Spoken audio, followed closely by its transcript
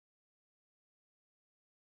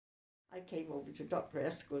I came over to Dr.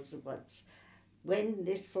 Esco's once when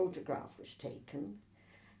this photograph was taken,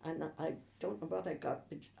 and I don't know what I got,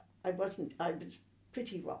 but I was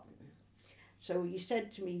pretty rotten. So he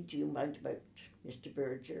said to me, "Do you mind about Mr.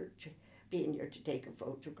 Berger being here to take a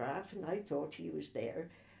photograph?" And I thought he was there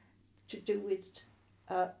to do with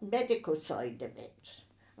medical side of it.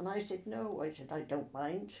 And I said, "No," I said, "I don't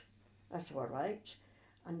mind, that's all right."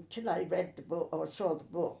 Until I read the book or saw the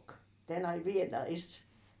book, then I realised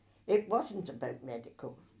it wasn't about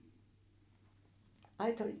medical.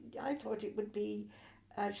 I thought it would be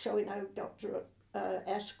showing how Dr.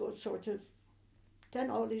 Esco sort of done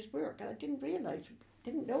all his work. I didn't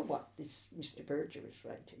know what this Mr. Berger was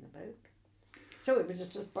writing about. So it was a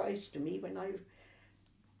surprise to me when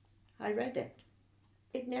I read it.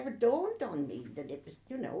 It never dawned on me that it was,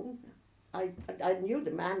 I knew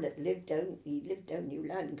the man that lived down New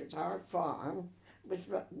Land because our farm was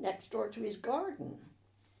next door to his garden.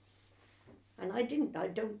 And I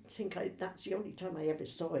don't think that's the only time I ever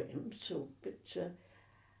saw him, but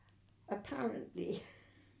apparently,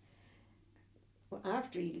 well,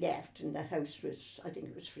 after he left and the house was, I think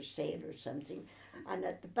it was for sale or something, and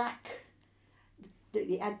at the back,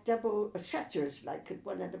 he had double shutters like at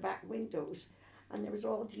one of the back windows, and there was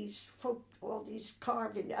all these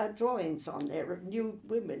carving, drawings on there of nude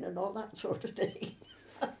women and all that sort of thing.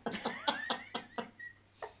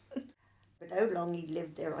 But how long he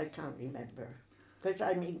lived there, I can't remember. Because,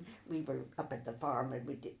 we were up at the farm and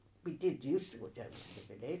we did used to go down to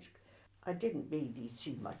the village. I didn't really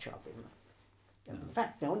see much of him. No. In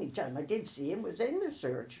fact, the only time I did see him was in the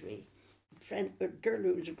surgery. A girl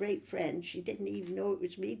who was a great friend, she didn't even know it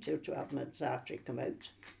was me till 12 months after it came out.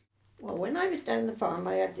 Well, when I was down the farm,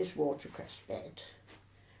 I had this watercress bed,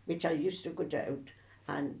 which I used to go down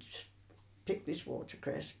and pick this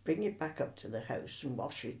watercress, bring it back up to the house and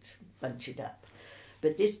wash it, bunch it up.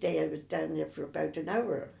 But this day I was down there for about an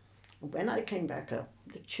hour. And when I came back up,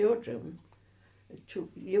 the children,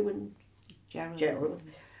 you and Gerald,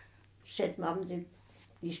 said, "Mum,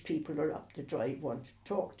 these people are up the drive, want to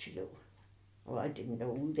talk to you." Well, I didn't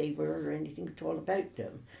know who they were or anything at all about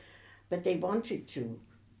them. But they wanted to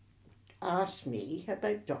ask me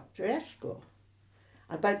about Dr. Esco,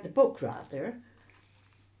 about the book rather.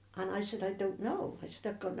 And I said, "I don't know." I said,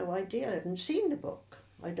 "I've got no idea. I haven't seen the book.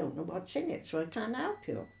 I don't know what's in it, so I can't help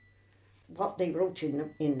you." What they wrote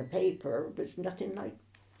in the paper was nothing like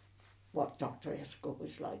what Dr. Esco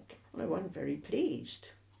was like. I wasn't very pleased.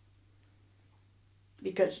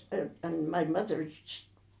 Because, and my mother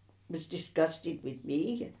was disgusted with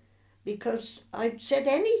me because I'd said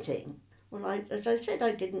anything. Well, as I said,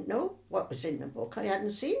 I didn't know what was in the book. I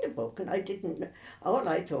hadn't seen the book, and I didn't know. All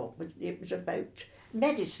I thought was it was about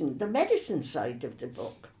medicine, the medicine side of the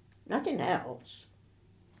book, nothing else.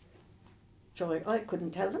 So I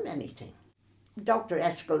couldn't tell them anything. Dr.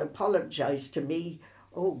 Esco apologised to me,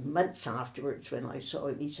 months afterwards when I saw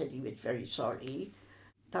him. He said he was very sorry.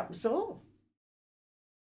 That was all.